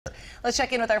Let's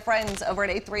check in with our friends over at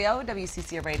 830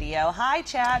 WCCO Radio. Hi,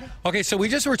 Chad. Okay, so we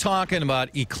just were talking about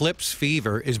Eclipse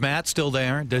fever. Is Matt still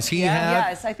there? Does he have?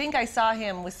 Yes, I think I saw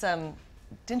him with some.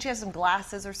 Didn't you have some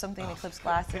glasses or something? Eclipse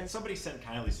glasses. Somebody sent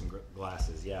kindly some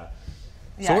glasses. Yeah.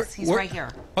 Yes, he's right here.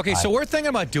 Okay, so we're thinking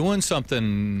about doing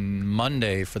something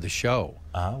Monday for the show.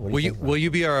 Will you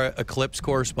be our Eclipse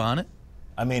correspondent?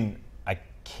 I mean, I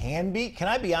can be. Can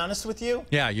I be honest with you?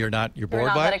 Yeah, you're bored You're by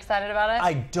not it? that excited about it?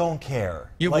 I don't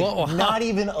care. You like, won't? not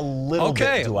even a little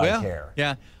bit do I care.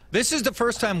 Yeah. This is the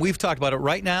first time we've talked about it.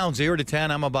 Right now, 0 to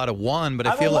 10, I'm about a 1, but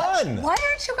I I'm feel a like. 1. Why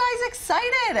aren't you guys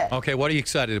excited? Okay, what are you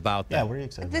excited about then? Yeah, what are you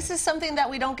excited about? This is something that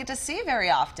we don't get to see very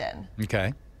often.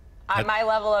 Okay. My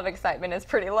level of excitement is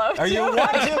pretty low. Are you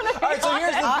watching? All right, so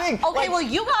here's the thing. Okay, well,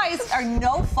 you guys are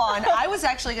no fun. I was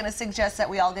actually going to suggest that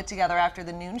we all get together after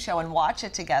the noon show and watch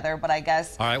it together, but I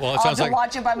guess all right, well, it I'll sounds have to like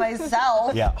watch it by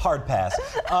myself. Yeah, hard pass.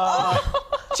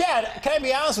 Chad, can I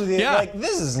be honest with you? Yeah. Like,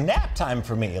 this is nap time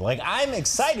for me. Like, I'm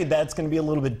excited that it's going to be a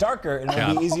little bit darker and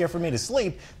it'll be easier for me to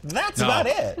sleep. That's about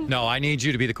it. No, I need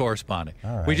you to be the correspondent.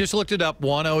 All right. We just looked it up,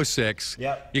 106.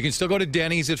 Yep. You can still go to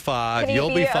Denny's at 5. Can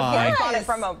You'll be fine. Correspondent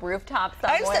from a rooftop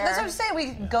somewhere. That's what I'm saying.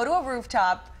 We go to a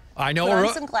rooftop, I know put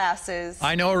on some glasses.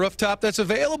 I know a rooftop that's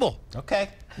available. Okay.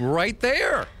 Right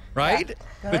there, right? Yeah.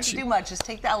 Don't have to do much. Just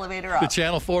take the elevator up. The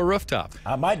Channel 4 rooftop.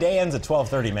 My day ends at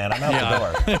 12:30, man. I'm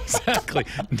out the door. Exactly.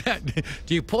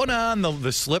 Do you put on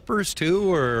the slippers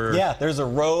too, or? Yeah, there's a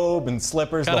robe and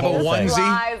slippers. Kind the of a whole thing. onesie?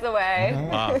 Flies away.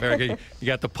 Wow, very good. You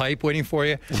got the pipe waiting for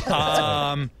you.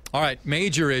 All right,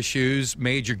 major issues.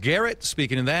 Major Garrett,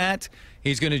 speaking of that,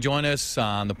 he's going to join us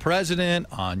on the president,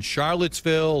 on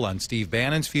Charlottesville, on Steve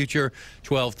Bannon's future,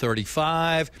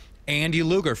 12:35. Andy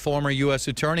Luger, former U.S.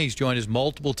 attorney, he's joined us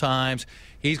multiple times.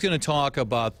 He's going to talk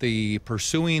about the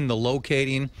pursuing the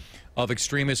locating of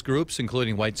extremist groups,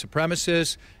 including white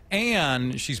supremacists.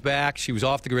 And she's back. She was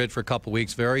off the grid for a couple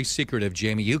weeks. Very secretive,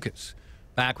 Jamie Yukas,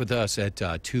 back with us at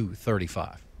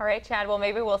 2:35. All right, Chad. Well,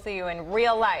 maybe we'll see you in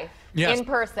real life, Yes. in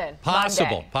person. Possible,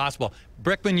 Monday. possible.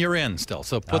 Brickman, you're in still,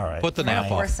 so put the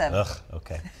nap off. 24/7. Ugh,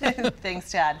 okay.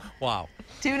 Thanks, Chad. Wow.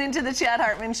 Tune into the Chad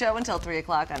Hartman Show until 3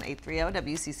 o'clock on 830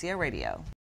 WCCO Radio.